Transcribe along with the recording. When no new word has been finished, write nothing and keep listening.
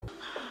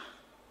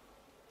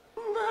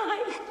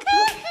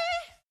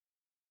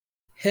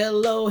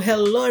Hello,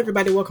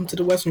 everybody. Welcome to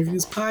the Western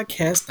Reviews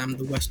podcast. I'm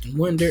the Western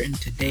Wonder, and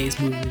today's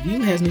movie review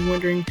has me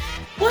wondering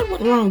what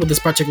went wrong with this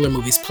particular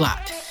movie's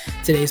plot.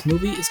 Today's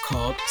movie is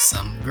called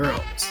Some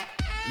Girls.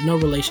 No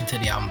relation to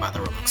the album by the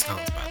Rolling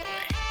Stones, by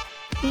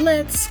the way.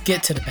 Let's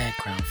get to the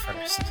background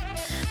first.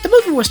 The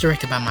movie was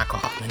directed by Michael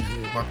Hoffman,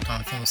 who worked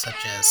on films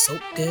such as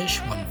Soap Dish,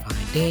 One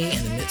Fine Day,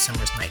 and The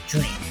Midsummer's Night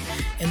Dream.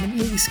 And the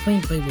movie's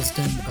screenplay was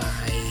done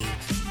by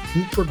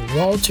Rupert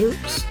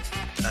Walters.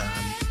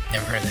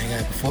 Never heard that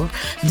guy before.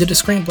 Did a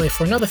screenplay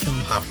for another film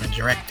Hoffman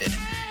directed.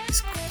 It's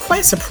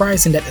quite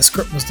surprising that the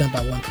script was done by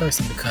one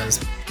person because,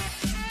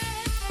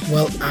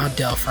 well, I'll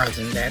delve further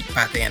than that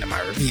by the end of my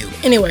review.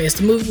 Anyways,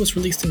 the movie was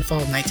released in the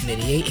fall of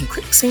 1988, and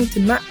critics seemed to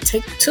not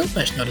take too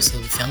much notice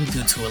of the film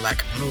due to a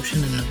lack of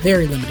promotion and a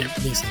very limited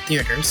release in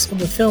theaters, so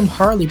the film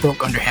hardly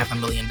broke under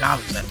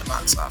 $500,000 at the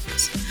box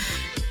office.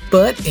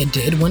 But it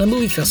did win a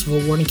movie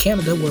festival award in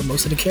Canada where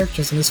most of the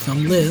characters in this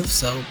film live,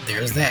 so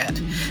there's that.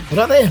 With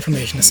all that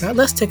information aside,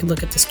 let's take a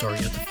look at the story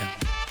of the film.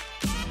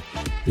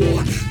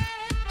 Warning.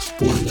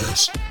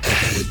 Spoilers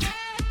ahead.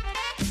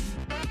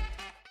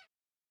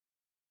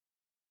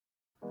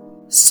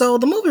 So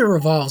the movie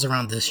revolves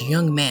around this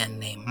young man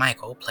named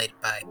Michael, played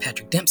by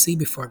Patrick Dempsey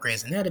before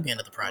Grey's Anatomy and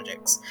other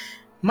projects.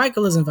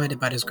 Michael is invited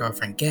by his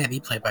girlfriend Gabby,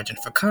 played by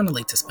Jennifer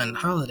Connelly, to spend the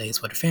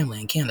holidays with her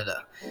family in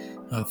Canada.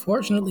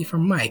 Unfortunately for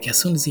Mike, as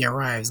soon as he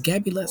arrives,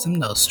 Gabby lets him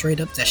know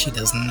straight up that she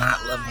does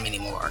not love him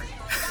anymore.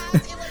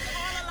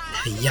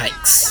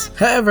 Yikes.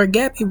 However,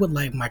 Gabby would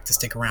like Mike to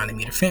stick around and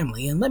meet her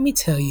family, and let me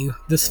tell you,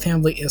 this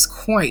family is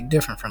quite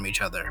different from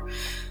each other.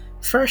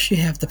 First, you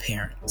have the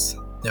parents.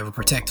 They have a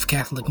protective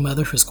Catholic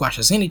mother who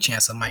squashes any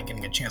chance of Mike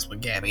getting a chance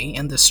with Gabby,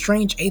 and the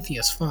strange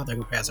atheist father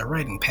who has a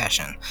writing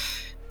passion,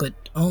 but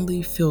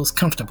only feels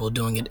comfortable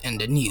doing it in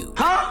the nude.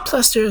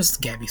 Plus there's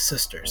Gabby's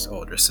sisters,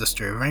 older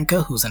sister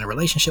Ivanka, who's in a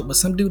relationship with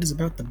some dude who's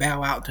about to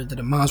bow out due to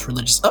the mom's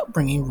religious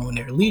upbringing ruin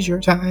their leisure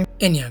time,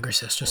 and younger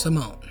sister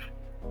Simone.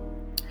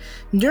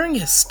 During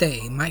his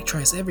stay, Mike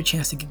tries every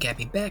chance to get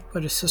Gabby back,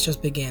 but his sisters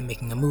began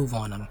making a move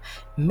on him,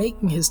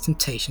 making his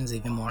temptations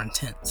even more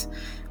intense.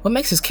 What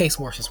makes his case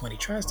worse is when he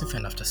tries to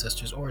fend off the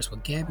sisters or is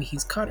with Gabby,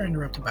 he's caught or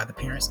interrupted by the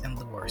parents in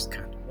the worst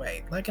kind of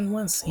way. Like in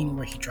one scene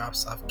where he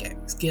drops off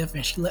Gabby's gift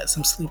and she lets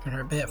him sleep in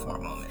her bed for a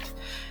moment.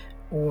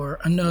 Or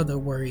another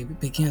where he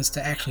begins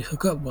to actually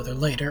hook up with her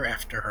later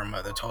after her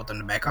mother told them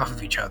to back off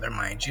of each other,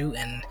 mind you,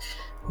 and,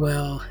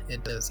 well,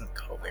 it doesn't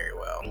go very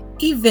well.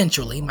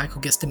 Eventually,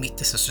 Michael gets to meet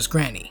the sister's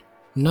granny.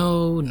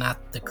 No,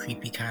 not the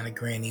creepy kind of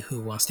granny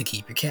who wants to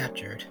keep you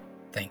captured,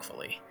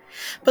 thankfully.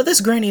 But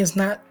this granny is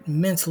not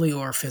mentally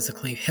or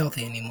physically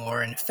healthy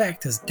anymore, and in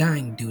fact is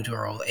dying due to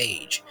her old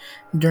age.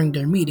 During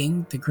their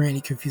meeting, the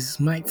granny confuses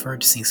Mike for her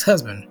deceased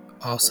husband,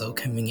 also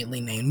conveniently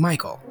named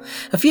Michael.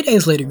 A few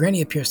days later,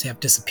 Granny appears to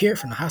have disappeared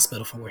from the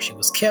hospital from where she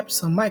was kept,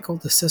 so Michael,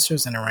 the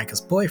sisters, and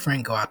Ivanka's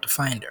boyfriend go out to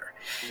find her.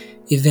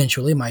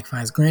 Eventually, Mike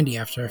finds Granny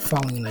after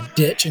falling in a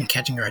ditch and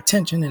catching her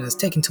attention and is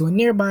taken to a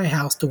nearby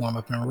house to warm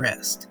up and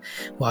rest.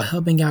 While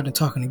helping out and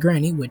talking to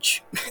Granny,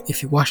 which,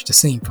 if you watch the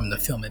scene from the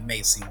film, it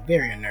may seem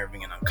very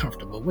unnerving and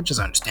uncomfortable, which is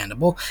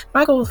understandable,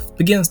 Michael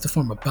begins to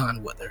form a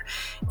bond with her,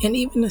 and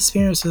even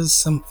experiences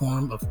some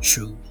form of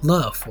true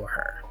love for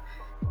her.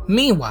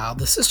 Meanwhile,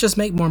 the sisters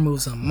make more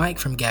moves on Mike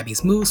from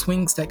Gabby's mood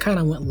swings that kind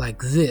of went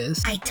like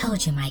this. I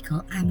told you,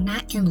 Michael, I'm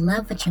not in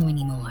love with you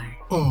anymore.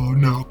 Oh,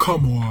 now,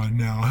 come on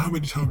now. How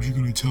many times are you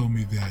going to tell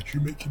me that?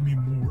 You're making me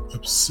more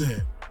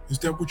upset. Is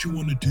that what you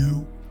want to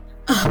do?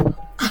 Oh,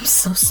 I'm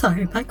so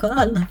sorry, Michael.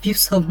 I love you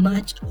so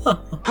much.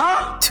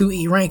 Oh. To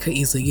Ivanka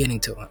easily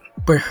getting to him,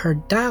 but her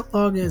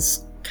dialogue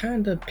is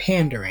kind of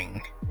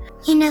pandering.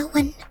 You know,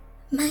 when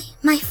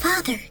my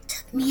father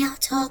took me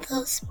out to all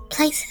those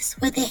places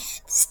where they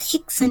had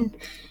steaks and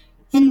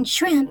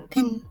shrimp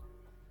and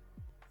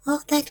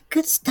all that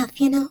good stuff,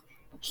 you know,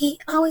 he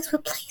always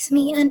would place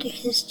me under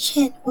his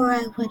chin where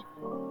I would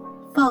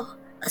fall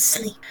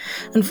asleep.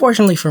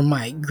 Unfortunately for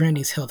Mike,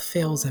 Granny's health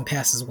fails and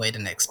passes away the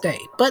next day,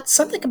 but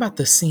something about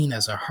the scene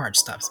as her heart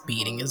stops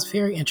beating is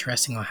very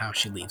interesting on how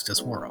she leaves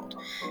this world.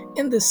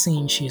 In this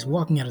scene, she's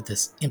walking out of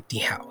this empty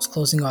house,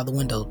 closing all the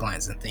window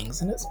blinds and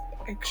things, and it's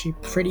actually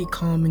pretty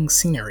calming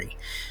scenery.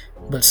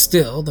 But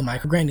still, the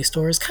Michael Granny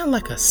story is kind of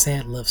like a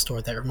sad love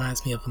story that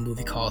reminds me of a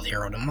movie called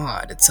Harold and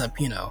Maude,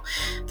 except, you know,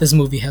 this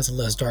movie has a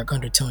less dark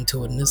undertone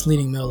to it, and this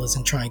leading male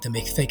isn't trying to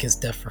make fake his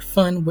death for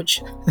fun,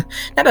 which,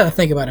 now that I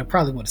think about it,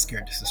 probably would have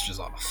scared the sisters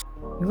off.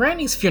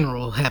 Granny's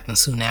funeral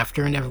happens soon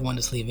after, and everyone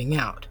is leaving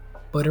out.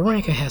 But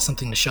Ivanka has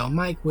something to show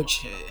Mike,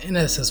 which in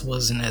essence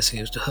was an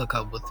excuse to hook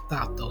up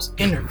without those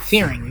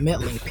interfering,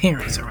 meddling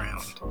parents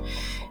around.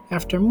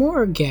 After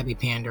more Gabby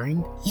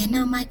pandering, you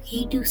know, Mike,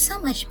 you do so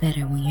much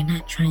better when you're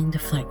not trying to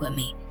flirt with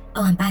me.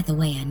 Oh, and by the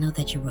way, I know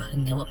that you were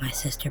hooking up with my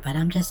sister, but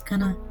I'm just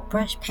gonna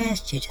brush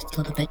past you just a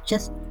little bit.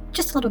 Just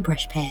a little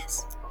brush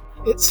pass.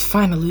 It's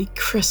finally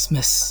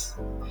Christmas.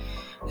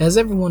 As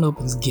everyone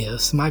opens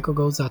gifts, Michael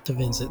goes out to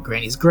visit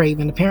Granny's grave,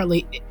 and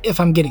apparently,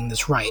 if I'm getting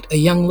this right, a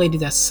young lady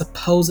that's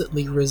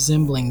supposedly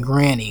resembling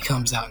Granny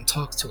comes out and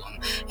talks to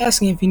him,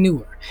 asking if he knew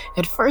her.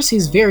 At first,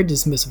 he's very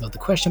dismissive of the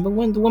question, but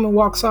when the woman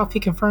walks off, he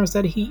confirms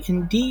that he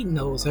indeed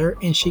knows her,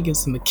 and she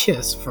gives him a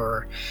kiss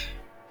for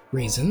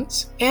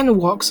reasons, and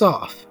walks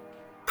off.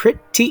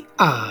 Pretty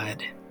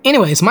odd.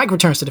 Anyways, Mike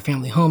returns to the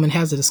family home and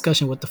has a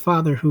discussion with the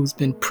father, who's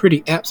been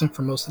pretty absent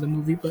for most of the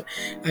movie, but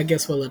I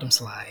guess we'll let him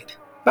slide.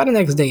 By the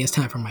next day, it's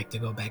time for Mike to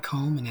go back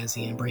home, and as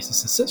he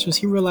embraces his sisters,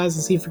 he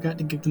realizes he forgot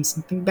to give them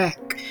something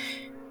back.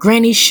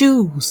 Granny's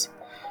shoes!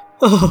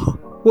 Oh,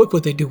 what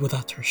would they do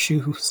without her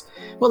shoes?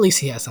 Well, at least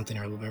he has something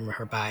to remember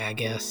her by, I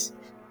guess.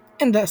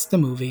 And that's the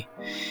movie.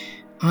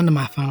 On to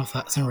my final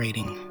thoughts and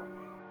rating.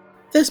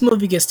 This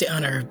movie gets the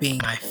honor of being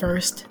my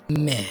first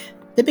meh.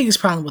 The biggest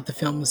problem with the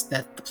film is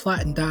that the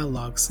plot and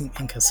dialogue seem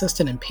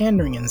inconsistent and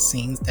pandering in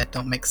scenes that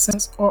don't make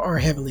sense or are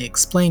heavily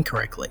explained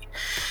correctly.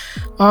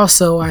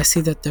 Also, I see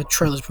that the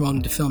trailers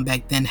promoting the film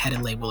back then had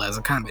it labeled as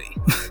a comedy.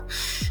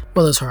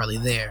 Well, it's hardly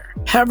there.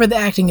 However, the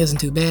acting isn't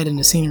too bad, and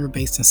the scenery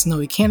based in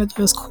snowy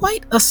Canada is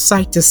quite a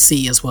sight to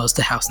see, as well as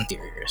the house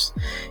interiors.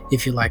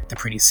 If you like the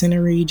pretty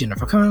scenery,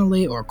 Jennifer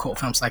Connelly, or cult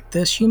films like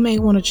this, you may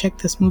want to check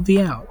this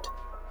movie out.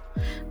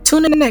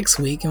 Tune in next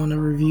week on a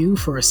review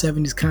for a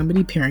 70s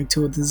comedy pairing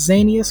two of the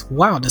zaniest,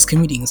 wildest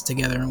comedians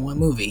together in one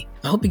movie.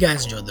 I hope you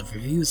guys enjoyed the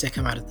reviews that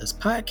come out of this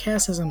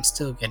podcast, as I'm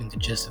still getting the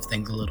gist of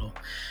things a little.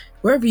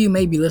 Wherever you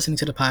may be listening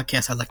to the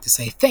podcast, I'd like to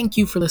say thank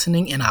you for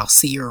listening, and I'll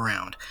see you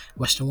around.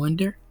 Western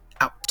Wonder,